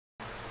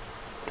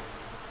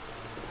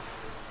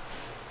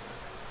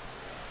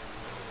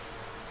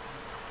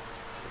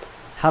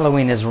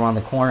Halloween is around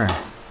the corner.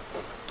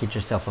 Get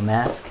yourself a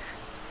mask.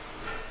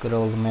 Good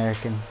old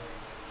American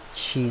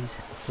cheese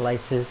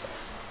slices.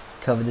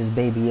 Cover this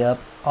baby up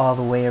all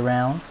the way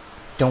around.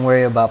 Don't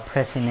worry about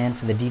pressing in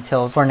for the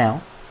details for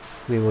now.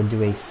 We will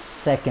do a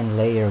second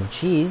layer of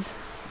cheese,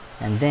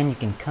 and then you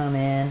can come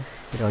in,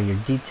 get all your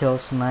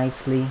details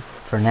nicely.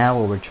 For now,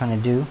 what we're trying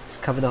to do is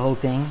cover the whole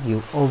thing.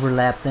 You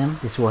overlap them.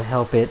 This will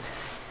help it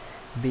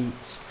be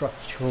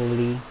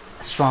structurally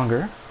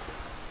stronger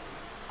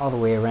all the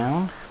way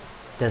around.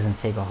 Doesn't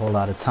take a whole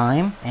lot of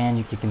time, and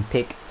you can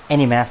pick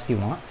any mask you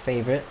want,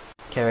 favorite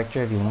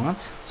character if you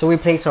want. So we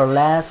place our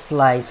last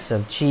slice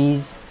of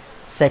cheese,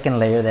 second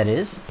layer that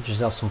is. Get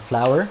yourself some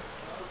flour.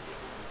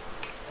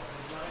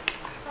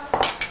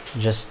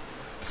 Just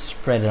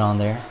spread it on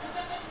there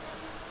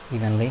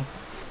evenly.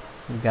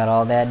 We've got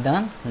all that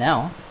done.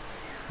 Now,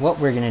 what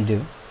we're gonna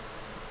do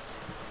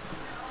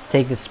is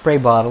take the spray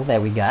bottle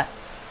that we got,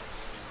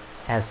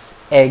 has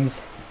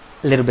eggs,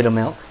 a little bit of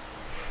milk.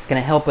 It's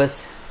gonna help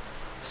us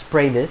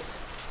spray this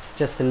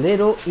just a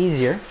little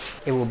easier.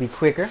 It will be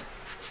quicker.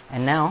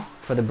 And now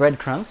for the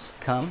breadcrumbs,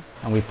 come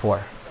and we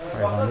pour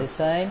right on this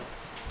side.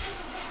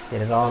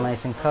 Get it all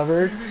nice and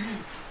covered.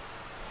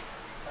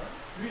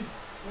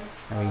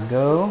 There we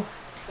go.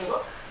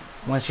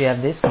 Once you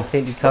have this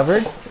completely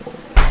covered,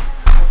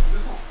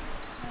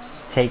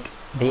 take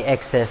the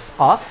excess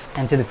off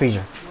and to the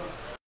freezer.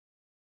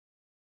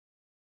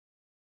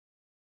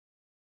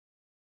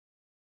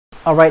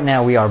 Alright,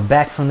 now we are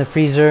back from the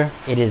freezer.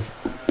 It is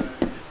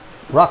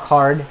rock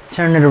hard.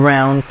 Turn it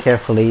around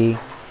carefully.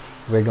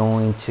 We're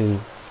going to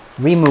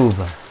remove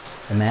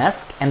the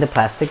mask and the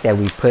plastic that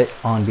we put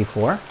on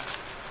before.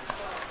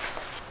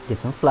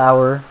 Get some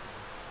flour,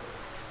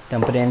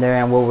 dump it in there,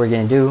 and what we're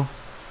going to do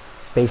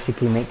is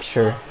basically make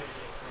sure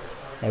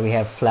that we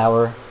have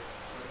flour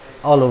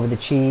all over the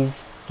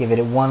cheese. Give it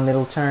one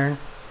little turn,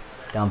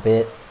 dump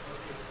it.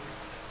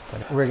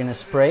 We're going to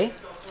spray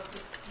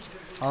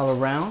all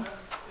around.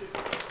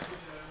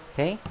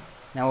 Okay,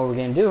 now what we're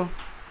going to do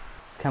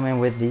is come in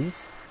with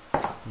these,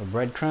 the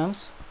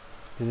breadcrumbs.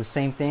 Do the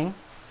same thing.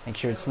 Make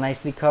sure it's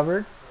nicely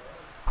covered.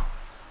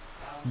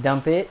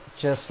 Dump it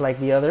just like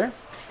the other.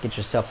 Get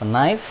yourself a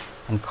knife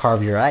and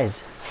carve your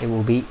eyes. It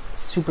will be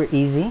super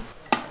easy.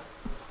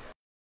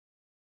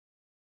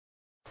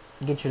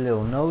 Get your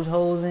little nose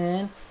holes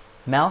in.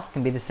 Mouth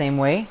can be the same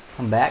way.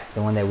 Come back,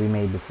 the one that we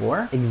made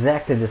before.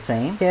 Exactly the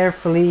same.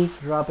 Carefully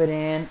drop it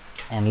in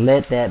and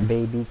let that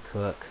baby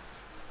cook.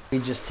 We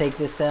just take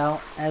this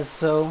out as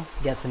so.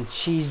 Got some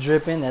cheese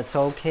dripping. That's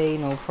okay,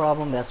 no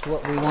problem. That's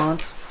what we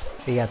want.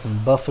 We got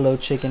some buffalo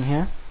chicken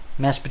here.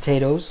 Mashed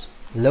potatoes.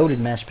 Loaded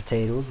mashed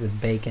potatoes with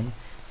bacon,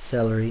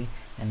 celery,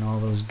 and all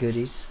those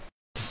goodies.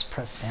 Just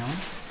press down.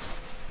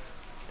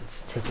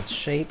 Let's take its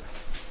shape.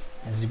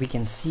 As we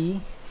can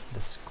see,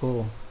 the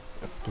skull.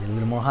 Get a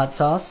little more hot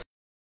sauce.